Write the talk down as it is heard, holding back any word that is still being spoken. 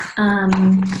All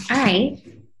right.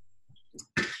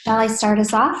 Shall I start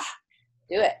us off?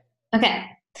 Do it. Okay.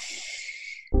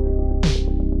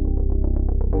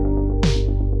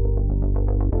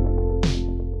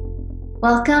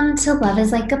 Welcome to Love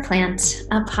is Like a Plant,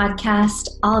 a podcast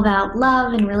all about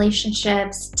love and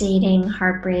relationships, dating,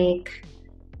 heartbreak,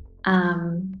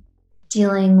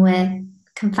 dealing with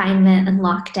confinement and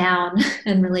lockdown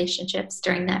and relationships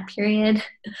during that period.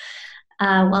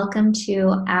 Welcome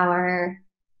to our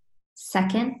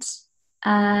second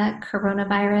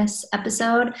coronavirus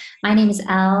episode. My name is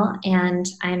Elle, and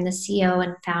I'm the CEO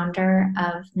and founder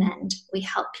of Mend. We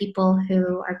help people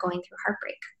who are going through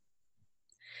heartbreak.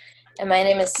 And my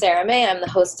name is Sarah May. I'm the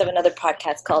host of another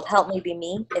podcast called Help Me Be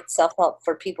Me. It's self-help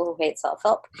for people who hate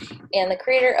self-help, and the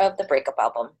creator of the Breakup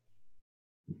album.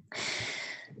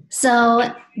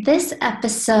 So this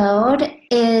episode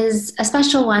is a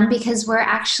special one because we're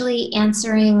actually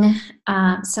answering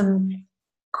some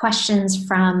questions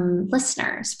from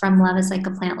listeners, from Love is Like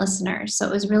a Plant listeners. So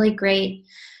it was really great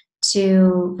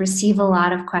to receive a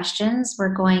lot of questions.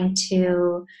 We're going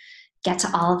to get to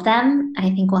all of them.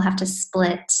 I think we'll have to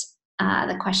split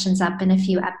the questions up in a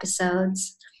few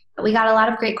episodes. But we got a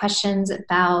lot of great questions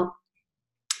about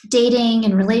dating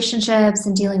and relationships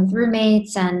and dealing with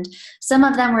roommates, and some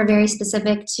of them were very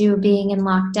specific to being in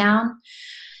lockdown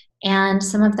and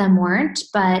some of them weren't.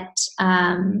 But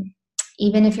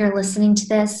even if you're listening to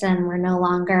this and we're no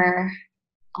longer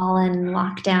all in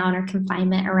lockdown or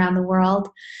confinement around the world,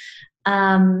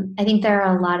 I think there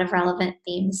are a lot of relevant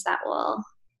themes that will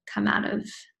come out of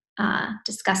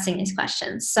discussing these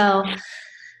questions. So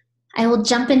I will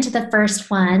jump into the first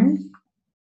one.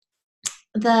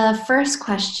 The first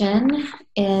question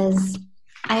is,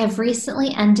 I have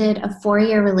recently ended a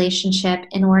 4-year relationship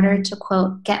in order to,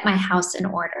 quote, get my house in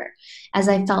order, as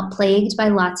I felt plagued by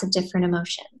lots of different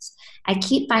emotions. I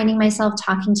keep finding myself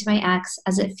talking to my ex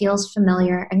as it feels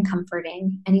familiar and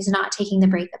comforting, and he's not taking the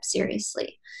breakup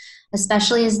seriously,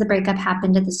 especially as the breakup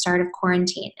happened at the start of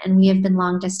quarantine, and we have been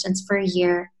long distance for a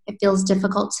year. It feels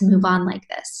difficult to move on like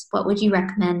this. What would you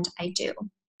recommend I do?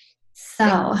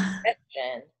 So,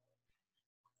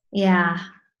 yeah,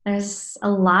 there's a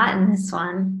lot in this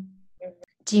one.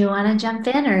 Do you want to jump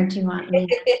in, or do you want me?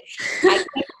 I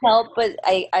can't help, but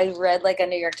I read like a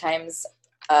New York Times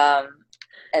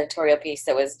editorial piece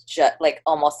that was just like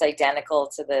almost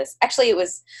identical to this. Actually, it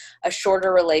was a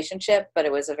shorter relationship, but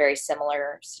it was a very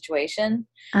similar situation.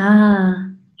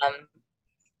 And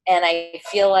I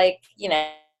feel like,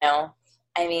 I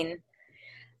mean,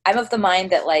 I'm of the mind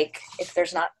that like if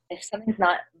something's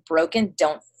not broken,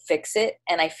 don't fix it.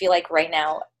 And I feel like right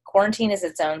now quarantine is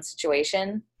its own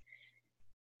situation.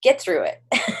 Get through it.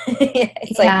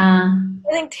 It's like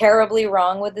nothing terribly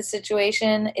wrong with the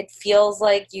situation. It feels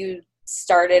like you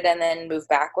started and then moved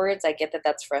backwards. I get that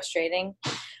that's frustrating,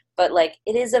 but like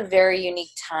it is a very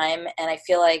unique time, and I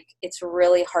feel like it's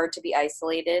really hard to be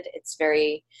isolated. It's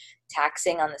very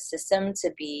taxing on the system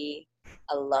to be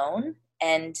alone.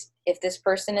 And if this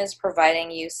person is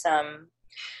providing you some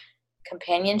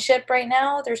companionship right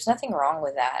now, there's nothing wrong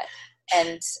with that.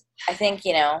 And I think,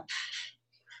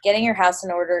 getting your house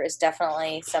in order is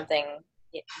definitely something.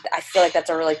 I feel like that's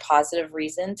a really positive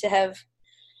reason to have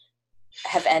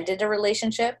ended a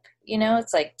relationship.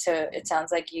 It's like it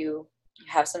sounds like you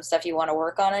have some stuff you want to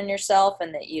work on in yourself,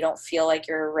 and that you don't feel like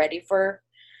you're ready for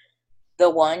the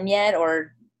one yet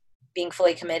or being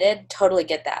fully committed. Totally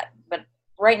get that. But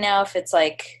right now, if it's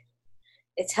like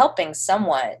it's helping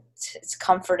somewhat, it's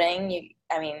comforting.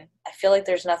 I feel like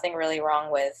there's nothing really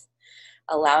wrong with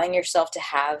allowing yourself to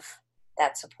have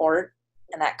that support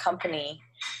and that company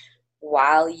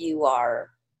while you are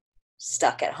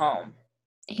stuck at home.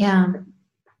 Yeah.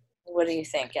 What do you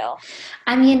think, Elle?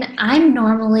 I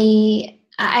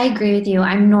agree with you.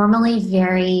 I'm normally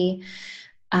very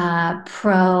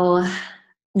pro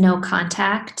no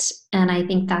contact, and I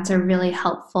think that's a really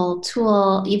helpful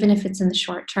tool, even if it's in the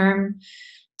short term,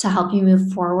 to help you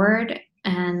move forward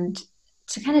and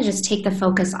to kind of just take the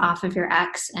focus off of your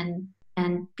ex and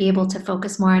be able to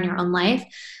focus more on your own life.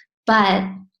 But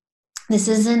this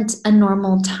isn't a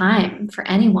normal time for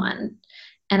anyone.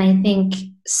 And I think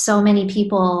so many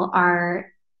people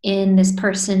are in this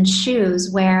person's shoes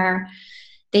where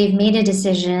they've made a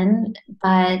decision,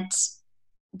 but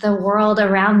the world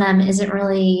around them isn't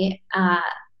really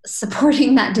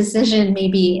supporting that decision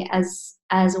maybe as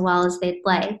well as they'd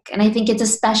like. And I think it's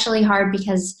especially hard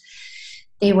because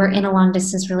they were in a long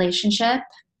distance relationship.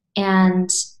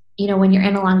 And, when you're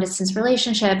in a long distance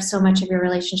relationship, so much of your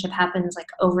relationship happens like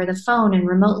over the phone and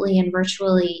remotely and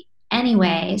virtually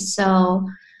anyway. So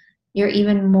you're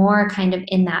even more kind of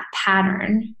in that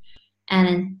pattern.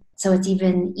 And so it's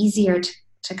even easier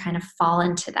to kind of fall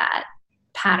into that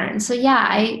pattern. So yeah,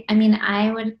 I mean,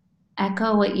 I would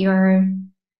echo what you're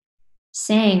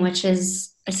saying, which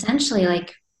is essentially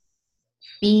like,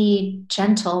 be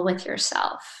gentle with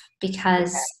yourself,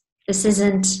 because this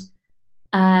isn't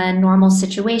a normal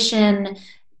situation.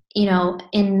 You know,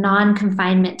 in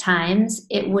non-confinement times,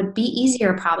 it would be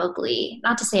easier, probably.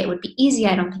 Not to say it would be easy.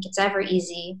 I don't think it's ever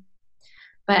easy,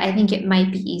 but I think it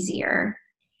might be easier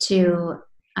to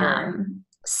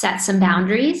set some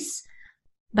boundaries.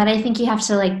 But I think you have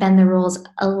to like bend the rules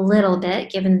a little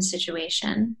bit given the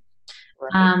situation.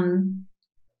 Right.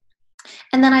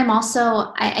 And then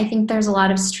I think there's a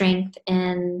lot of strength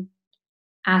in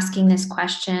asking this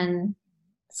question.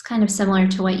 It's kind of similar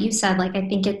to what you said. Like, I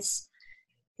think it's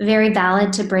very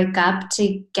valid to break up,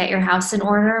 to get your house in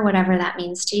order, whatever that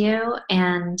means to you.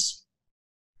 And,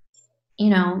 you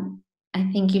know, I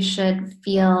think you should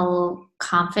feel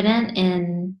confident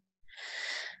in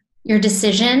your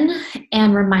decision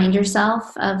and remind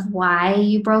yourself of why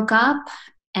you broke up.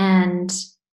 And,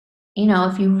 you know,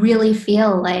 if you really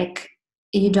feel like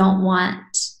you don't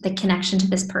want the connection to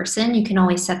this person, you can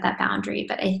always set that boundary.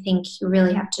 But I think you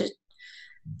really have to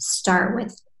start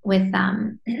with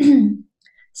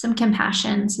some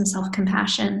compassion, some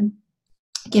self-compassion,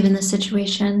 given the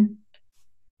situation.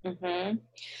 Mm-hmm.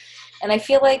 And I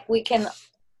feel like we can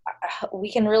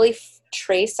really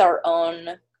trace our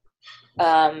own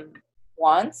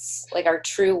wants, like our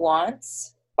true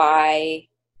wants, by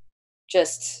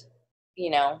just, you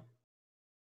know,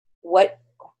 what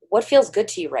feels good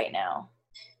to you right now.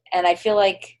 And I feel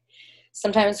like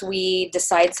sometimes we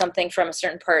decide something from a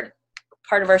certain part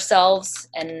of ourselves,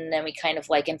 and then we kind of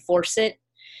like enforce it,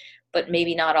 but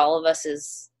maybe not all of us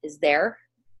is there,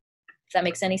 if that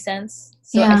makes any sense.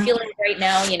 So yeah. I feel like right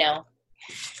now, you know,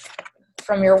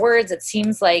 from your words, it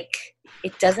seems like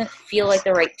it doesn't feel like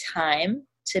the right time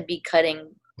to be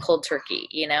cutting cold turkey,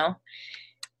 you know?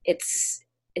 It's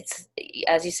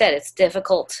as you said, it's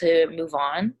difficult to move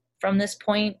on from this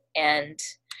point, and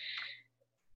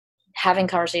having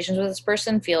conversations with this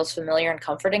person feels familiar and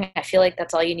comforting. I feel like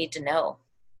that's all you need to know.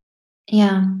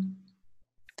 Yeah.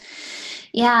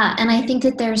 Yeah, and I think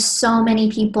that there's so many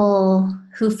people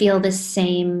who feel the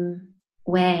same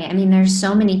way. I mean, there's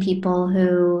so many people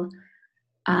who,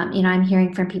 you know, I'm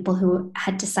hearing from people who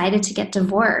had decided to get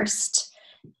divorced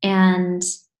and,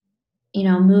 you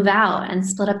know, move out and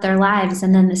split up their lives,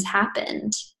 and then this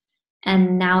happened.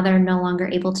 And now they're no longer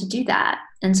able to do that.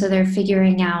 And so they're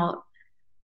figuring out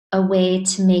a way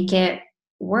to make it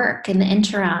work in the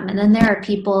interim. And then there are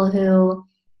people who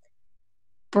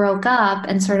broke up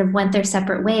and sort of went their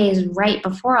separate ways right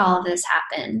before all of this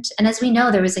happened. And as we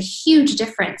know, there was a huge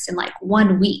difference in like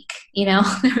 1 week, you know,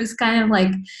 there was kind of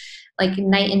like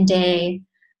night and day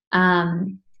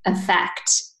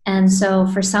effect. And so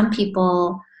for some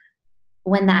people,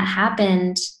 when that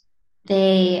happened,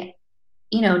 they,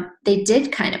 you know, they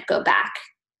did kind of go back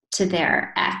to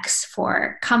their ex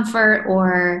for comfort,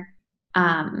 or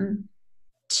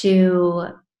to,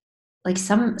 like,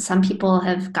 some people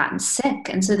have gotten sick,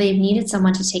 and so they've needed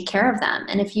someone to take care of them.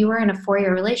 And if you were in a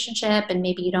 4-year relationship and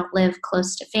maybe you don't live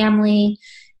close to family,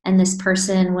 and this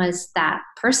person was that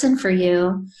person for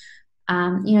you,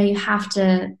 you know, you have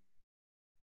to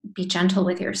be gentle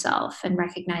with yourself and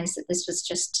recognize that this was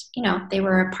just, you know, they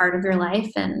were a part of your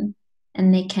life, and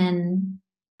they can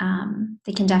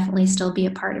definitely still be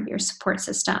a part of your support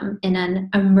system in an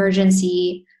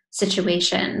emergency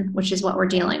situation, which is what we're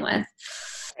dealing with.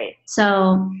 Right.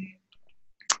 So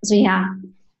yeah,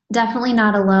 definitely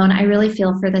not alone. I really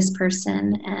feel for this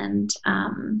person, and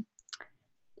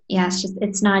yeah,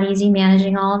 it's not easy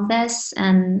managing all of this,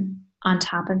 and on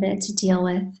top of it, to deal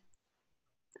with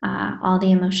all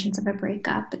the emotions of a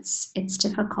breakup. It's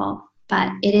difficult,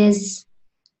 but it is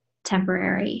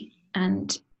temporary,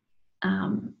 and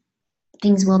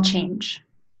things will change.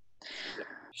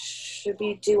 Should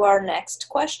we do our next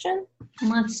question?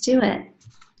 Let's do it.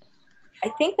 I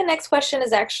think the next question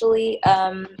is actually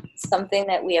something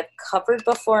that we have covered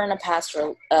before in a past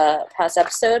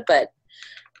episode, but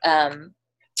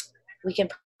we can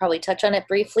probably touch on it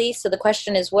briefly. So the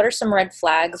question is, what are some red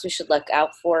flags we should look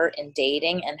out for in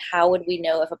dating, and how would we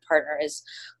know if a partner is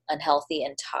unhealthy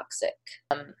and toxic?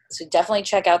 So definitely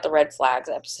check out the red flags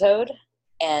episode,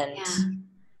 and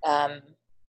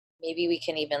maybe we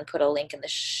can even put a link in the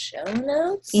show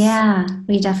notes. Yeah,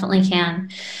 we definitely can.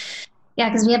 Yeah,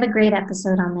 because we have a great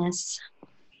episode on this.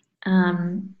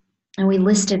 And we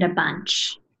listed a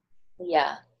bunch.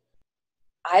 Yeah.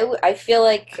 I feel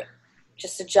like,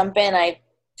 just to jump in,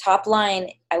 top line,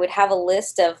 I would have a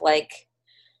list of like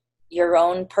your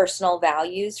own personal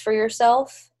values for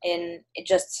yourself and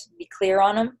just be clear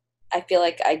on them. I feel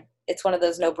like it's one of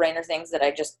those no-brainer things that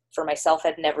I just, for myself,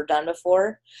 had never done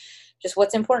before. Just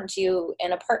what's important to you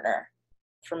in a partner.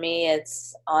 For me,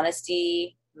 it's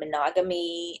honesty,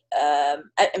 monogamy.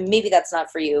 Maybe that's not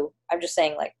for you. I'm just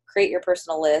saying, like, create your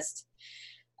personal list.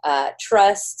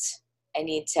 Trust. I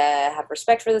need to have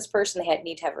respect for this person. They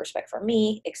need to have respect for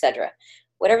me, etc.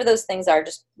 Whatever those things are,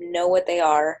 just know what they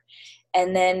are.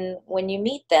 And then when you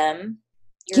meet them,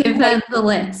 give them the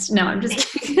list. No, I'm just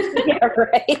kidding. Yeah,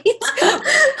 right.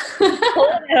 Pull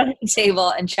it out on the table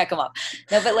and check them up.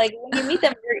 No, but like when you meet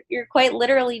them, you're quite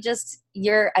literally just,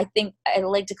 I think I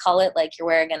like to call it like you're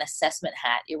wearing an assessment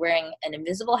hat. You're wearing an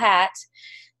invisible hat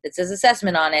that says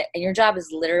assessment on it. And your job is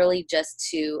literally just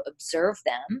to observe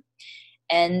them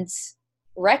and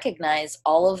recognize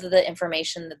all of the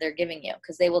information that they're giving you,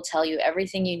 because they will tell you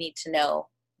everything you need to know,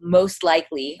 most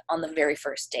likely on the very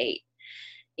first date.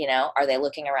 You know, are they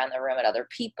looking around the room at other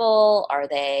people? Are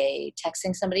they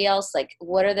texting somebody else? Like,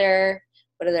 what are their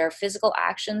physical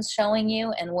actions showing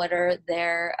you? And what are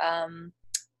their,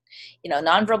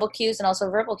 nonverbal cues and also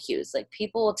verbal cues? Like,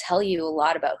 people will tell you a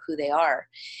lot about who they are.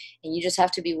 And you just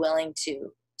have to be willing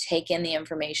to take in the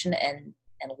information and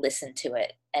listen to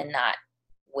it and not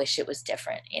wish it was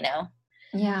different, you know?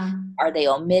 Yeah. Are they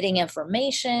omitting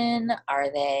information?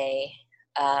 Are they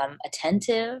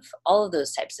attentive? All of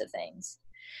those types of things.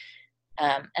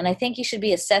 And I think you should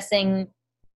be assessing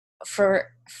for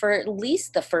at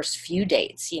least the first few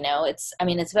dates, you know. It's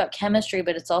about chemistry,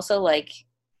 but it's also like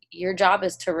your job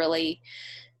is to really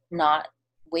not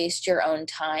waste your own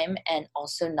time and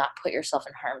also not put yourself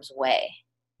in harm's way.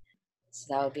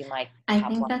 So that would be my I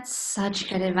think that's such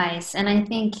good advice. And I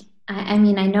think, I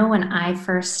know when I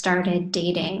first started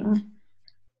dating,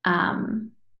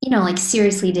 like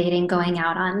seriously dating, going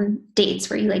out on dates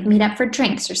where you like meet up for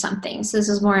drinks or something. So this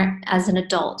was more as an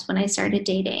adult when I started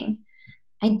dating.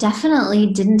 I definitely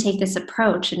didn't take this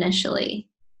approach initially.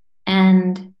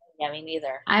 And yeah, me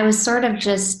neither. I was sort of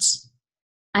just,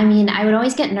 I would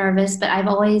always get nervous, but I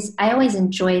always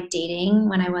enjoyed dating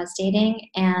when I was dating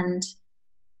and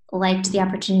liked the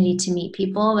opportunity to meet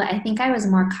people. But I think I was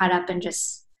more caught up in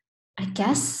just, I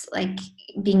guess, like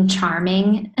being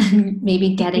charming and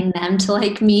maybe getting them to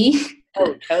like me.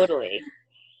 Oh, totally.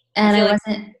 And I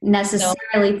wasn't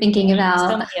necessarily thinking about.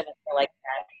 So many of us are like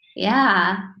that.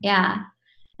 Yeah.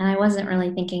 And I wasn't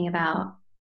really thinking about,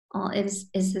 well, is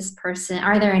this person,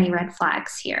 are there any red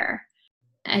flags here?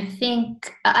 I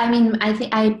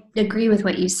agree with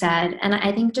what you said. And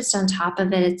I think just on top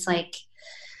of it, it's like,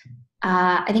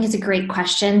 I think it's a great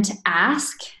question to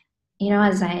ask. You know,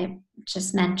 as I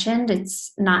just mentioned,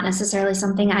 it's not necessarily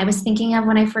something I was thinking of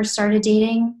when I first started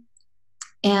dating.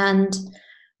 And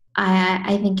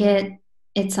I think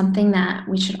it's something that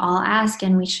we should all ask,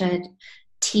 and we should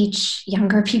teach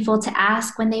younger people to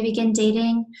ask when they begin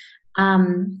dating.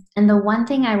 And the one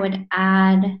thing I would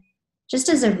add, just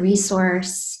as a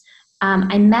resource,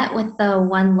 I met with the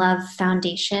One Love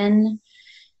Foundation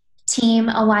team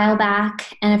a while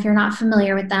back. And if you're not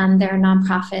familiar with them, they're a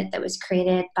nonprofit that was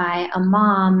created by a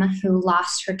mom who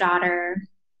lost her daughter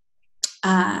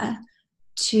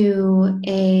to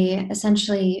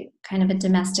essentially kind of a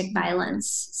domestic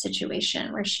violence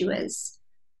situation where she was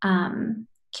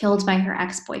killed by her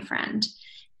ex-boyfriend.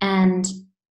 And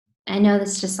I know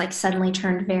this just like suddenly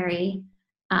turned very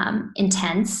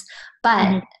intense,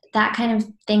 but that kind of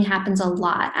thing happens a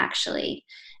lot, actually.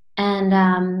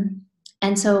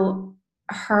 And so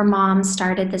her mom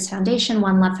started this foundation,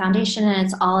 One Love Foundation, and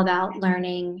it's all about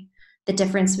learning the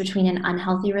difference between an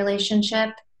unhealthy relationship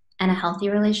and a healthy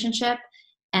relationship.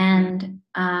 And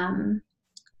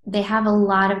they have a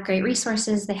lot of great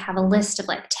resources. They have a list of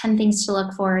like 10 things to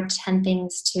look for, 10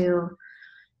 things to,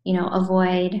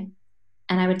 avoid.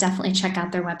 And I would definitely check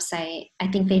out their website. I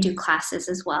think they do classes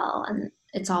as well, and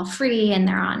it's all free, and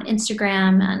they're on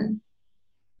Instagram. And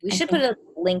we should put a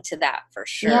link to that for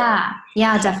sure.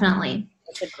 Yeah, definitely.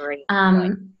 That's a great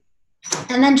point.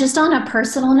 And then just on a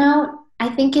personal note, I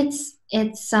think it's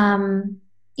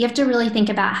you have to really think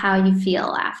about how you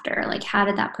feel after. Like, how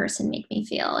did that person make me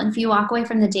feel? And if you walk away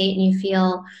from the date and you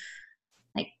feel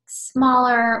like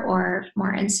smaller or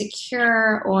more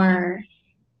insecure or,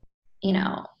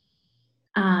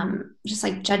 just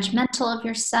like judgmental of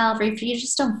yourself, or if you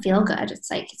just don't feel good,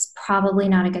 it's probably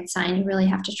not a good sign. You really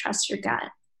have to trust your gut.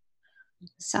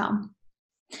 So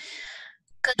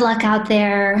good luck out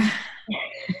there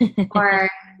or,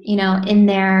 in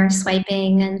there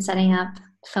swiping and setting up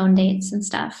phone dates and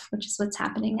stuff, which is what's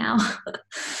happening now.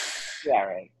 Yeah,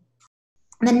 right.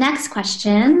 The next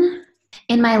question.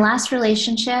 In my last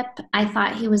relationship, I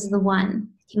thought he was the one.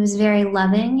 He was very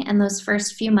loving, and those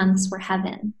first few months were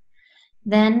heaven.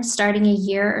 Then, starting a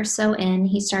year or so in,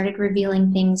 he started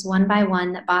revealing things one by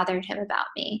one that bothered him about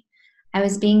me. I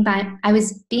was being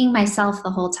myself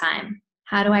the whole time.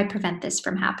 How do I prevent this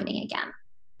from happening again?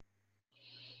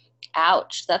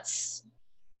 Ouch. That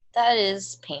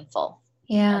is painful.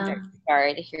 I'm Yeah. very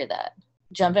sorry to hear that.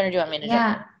 Jump in, or do you want me to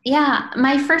jump in? Yeah.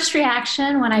 My first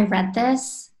reaction when I read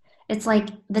this, it's like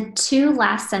the two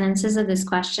last sentences of this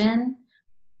question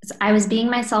is, I was being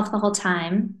myself the whole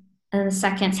time. And the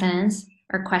second sentence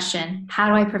or question, how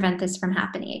do I prevent this from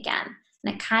happening again?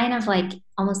 And it kind of like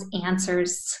almost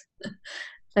answers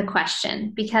the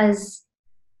question, because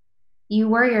you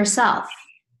were yourself.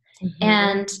 Mm-hmm.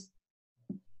 And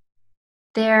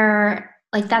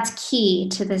that's key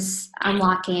to this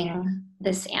unlocking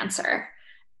this answer.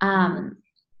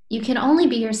 You can only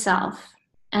be yourself,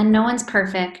 and no one's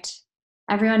perfect.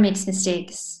 Everyone makes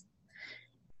mistakes.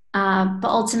 But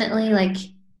ultimately, like,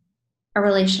 a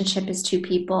relationship is two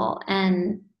people,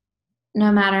 and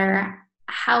no matter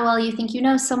how well you think you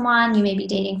know someone, you may be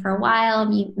dating for a while,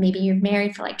 maybe you're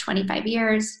married for like 25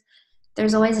 years,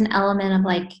 there's always an element of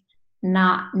like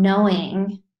not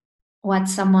knowing what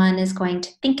someone is going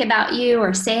to think about you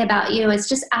or say about you. It's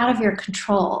just out of your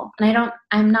control. And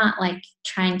I'm not like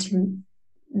trying to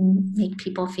make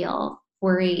people feel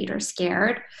worried or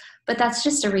scared, but that's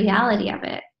just a reality of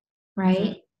it,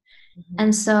 right? Mm-hmm.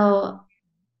 And so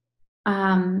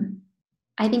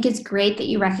I think it's great that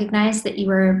you recognize that you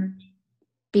were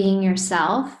being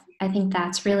yourself. I think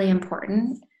that's really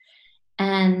important.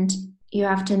 And you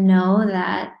have to know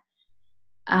that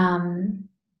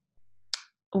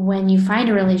when you find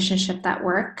a relationship that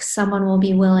works, someone will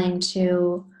be willing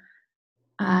to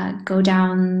go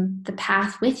down the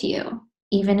path with you,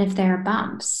 even if there are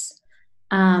bumps.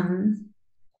 But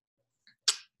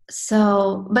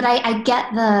I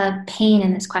get the pain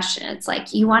in this question. It's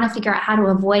like you want to figure out how to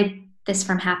avoid this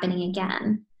from happening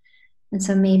again. And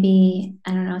so maybe,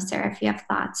 I don't know, Sarah, if you have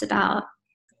thoughts about.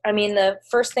 I mean, the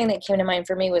first thing that came to mind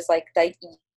for me was like that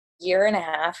year and a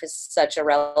half is such a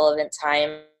relevant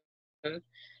time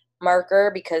marker,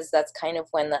 because that's kind of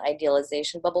when the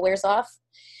idealization bubble wears off.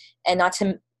 And not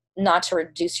to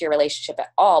reduce your relationship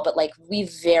at all, but like we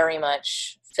very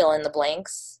much fill in the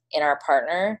blanks in our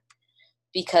partner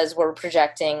because we're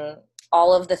projecting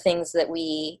all of the things that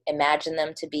we imagine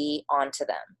them to be onto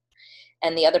them.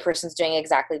 And the other person's doing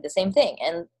exactly the same thing.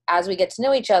 And as we get to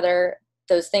know each other,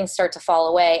 those things start to fall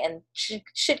away, and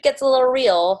shit gets a little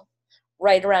real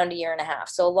right around a year and a half.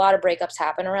 So a lot of breakups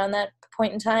happen around that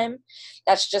point in time.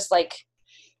 That's just like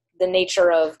the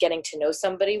nature of getting to know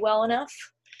somebody well enough.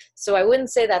 So I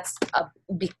wouldn't say that's a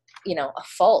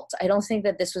fault. I don't think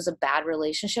that this was a bad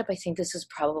relationship. I think this is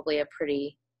probably a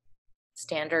pretty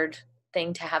standard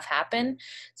thing to have happen.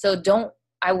 So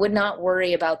I would not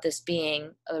worry about this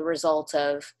being a result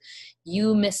of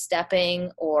you misstepping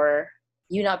or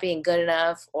you not being good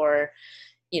enough, or,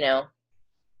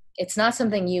 it's not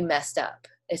something you messed up.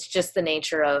 It's just the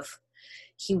nature of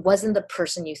he wasn't the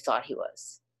person you thought he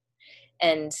was.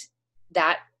 And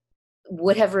that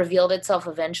would have revealed itself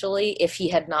eventually if he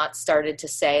had not started to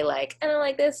say like, I don't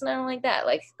like this and I don't like that.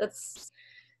 Like, that's,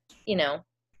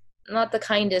 not the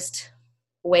kindest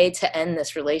way to end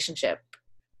this relationship.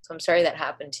 So I'm sorry that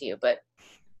happened to you, but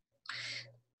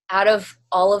out of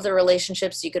all of the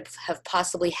relationships you could have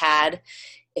possibly had,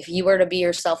 if you were to be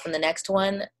yourself in the next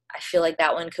one, I feel like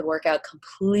that one could work out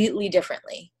completely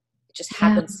differently. It just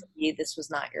happens to be this was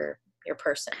not your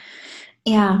person.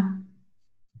 Yeah.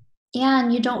 Yeah,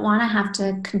 and you don't want to have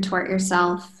to contort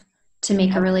yourself to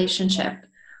make a relationship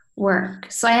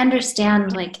work. So I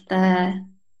understand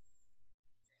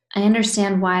I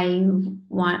understand why you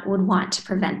would want to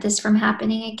prevent this from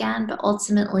happening again, but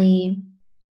ultimately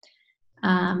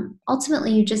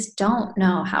you just don't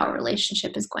know how a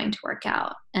relationship is going to work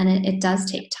out, and it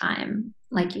does take time,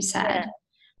 like you said. Yeah.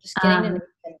 Just getting to know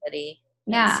somebody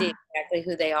and see exactly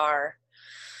who they are.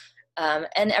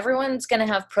 And everyone's going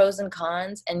to have pros and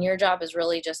cons, and your job is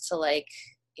really just to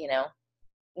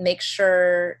make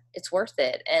sure it's worth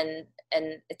it. And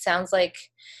it sounds like,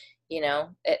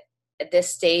 at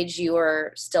this stage you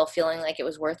were still feeling like it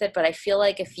was worth it. But I feel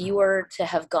like if you were to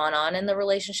have gone on in the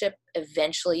relationship,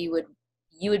 eventually you would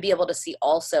be able to see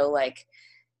also like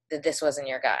that this wasn't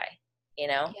your guy,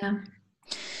 Yeah.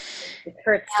 It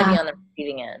hurts to be on the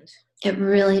receiving end. It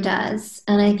really does.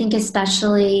 And I think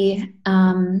especially,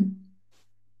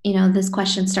 this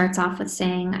question starts off with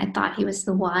saying, I thought he was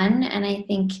the one. And I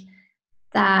think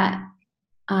that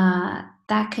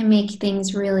that can make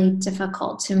things really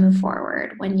difficult to move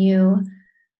forward when you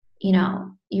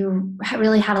you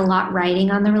really had a lot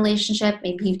riding on the relationship.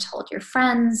 Maybe you told your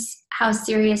friends how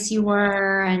serious you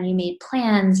were, and you made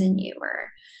plans, and you were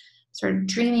sort of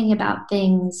dreaming about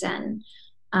things. And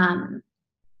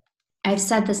I've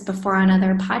said this before on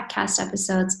other podcast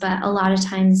episodes, but a lot of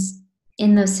times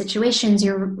in those situations,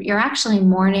 you're actually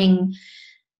mourning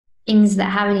things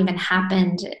that haven't even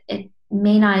happened. It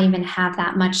may not even have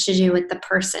that much to do with the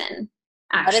person,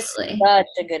 actually. That is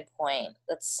such a good point.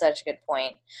 That's such a good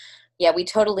point. Yeah, we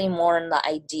totally mourn the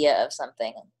idea of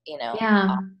something,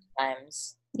 Yeah.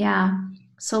 oftentimes. Yeah.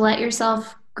 So let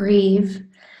yourself grieve,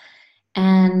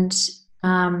 and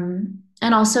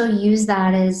also use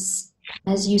that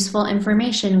as useful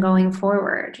information going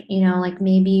forward. Like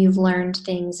maybe you've learned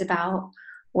things about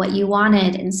what you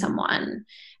wanted in someone,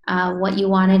 what you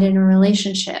wanted in a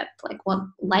relationship, like what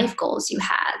life goals you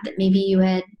had that maybe you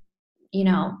had,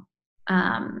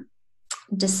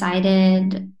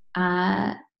 decided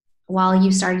while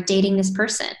you started dating this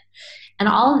person. And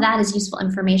all of that is useful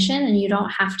information, and you don't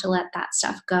have to let that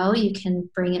stuff go. You can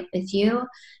bring it with you,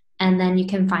 and then you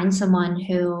can find someone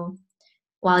who,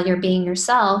 while you're being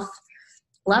yourself,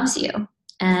 loves you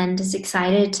and is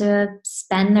excited to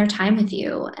spend their time with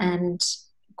you and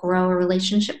grow a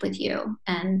relationship with you.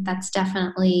 And that's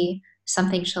definitely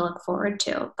something to look forward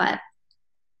to, but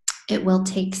it will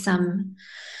take some,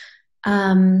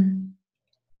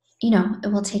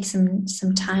 it will take some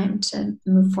time to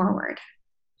move forward.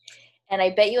 And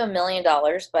I bet you $1 million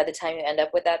by the time you end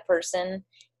up with that person,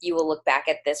 you will look back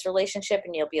at this relationship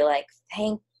and you'll be like,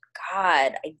 thank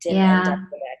God I didn't end up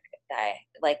with that guy.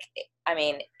 Like, I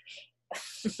mean,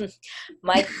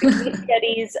 my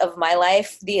studies of my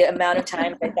life, the amount of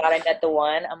times I thought I met the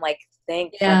one, I'm like,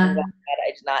 thank fucking God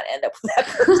I did not end up with that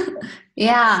person.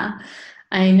 Yeah,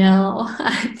 I know.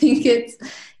 I think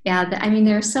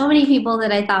there are so many people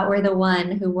that I thought were the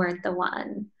one who weren't the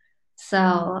one.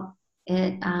 So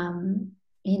it,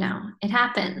 it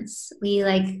happens. We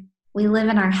live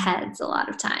in our heads a lot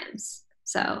of times.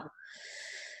 So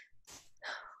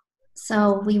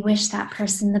we wish that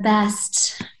person the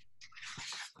best.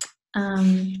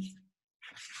 And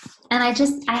I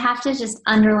have to just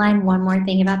underline one more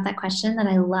thing about that question that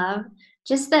I love.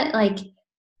 Just that, like,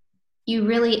 you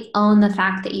really own the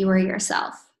fact that you were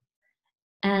yourself.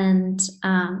 And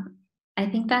I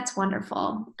think that's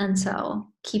wonderful. And so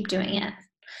keep doing it.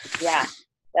 Yeah,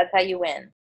 that's how you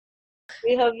win.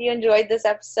 We hope you enjoyed this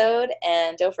episode,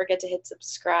 and don't forget to hit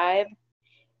subscribe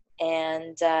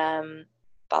and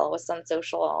follow us on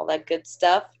social, all that good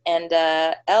stuff. And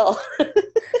Elle,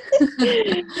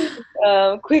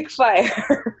 quick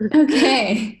fire.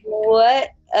 Okay. What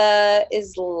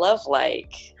is love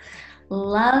like?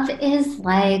 Love is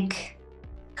like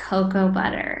cocoa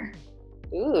butter.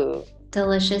 Ooh.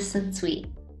 Delicious and sweet.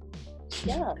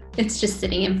 Yeah. It's just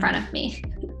sitting in front of me.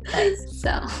 Nice.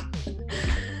 So,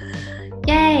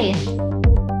 yay.